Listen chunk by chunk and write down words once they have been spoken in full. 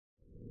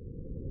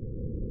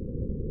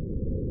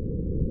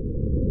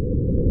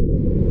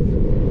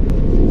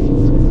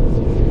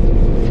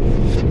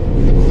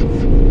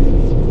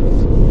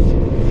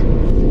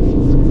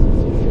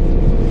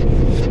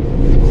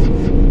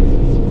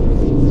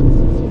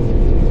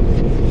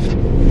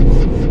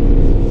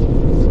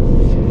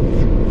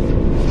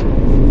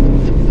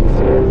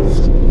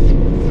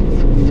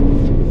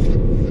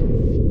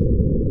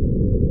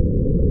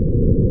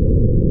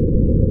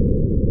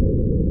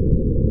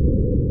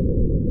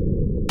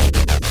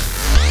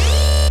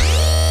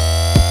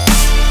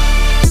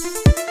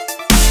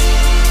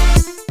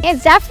think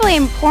it's definitely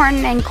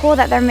important and cool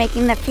that they're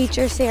making the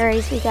feature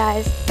series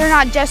because they're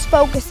not just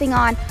focusing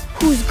on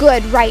who's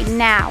good right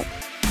now.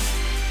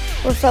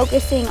 We're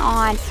focusing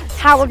on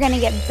how we're gonna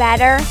get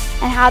better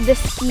and how this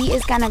ski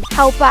is gonna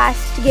help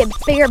us to get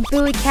bigger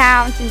buoy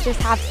counts and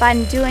just have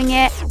fun doing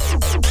it.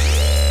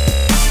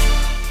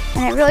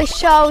 And it really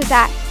shows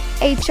that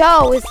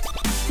HO is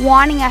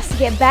wanting us to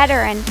get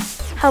better and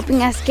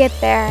helping us get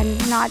there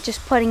and not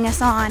just putting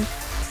us on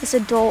this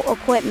adult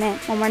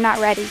equipment when we're not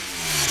ready.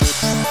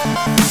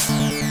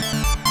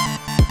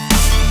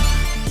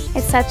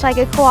 It's such like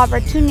a cool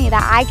opportunity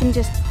that I can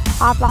just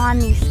hop on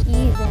these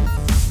skis and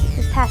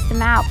just test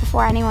them out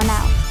before anyone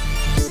else.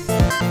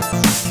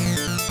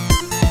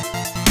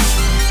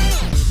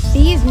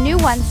 These new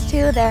ones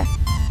too, they're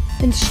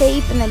in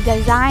shape and the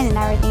design and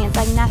everything, it's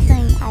like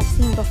nothing I've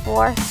seen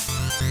before.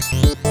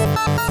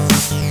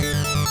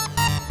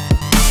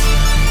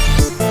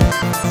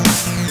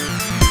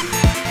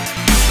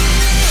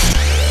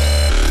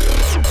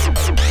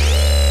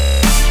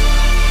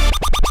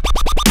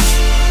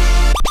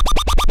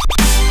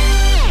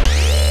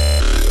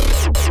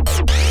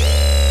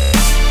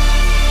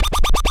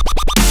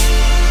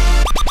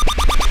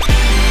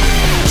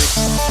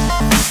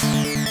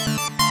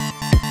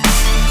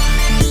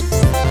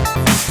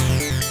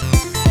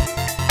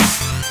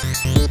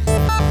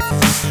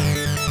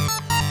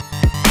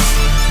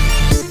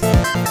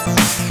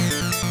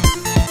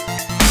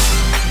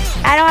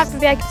 I don't have to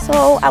be like,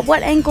 so at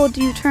what angle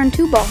do you turn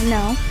two ball?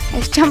 No, I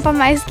just jump on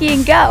my ski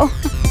and go.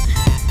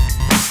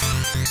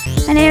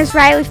 My name is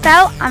Riley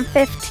Felt, I'm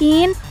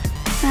 15, and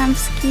I'm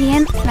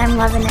skiing, and I'm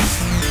loving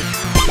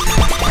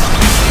it.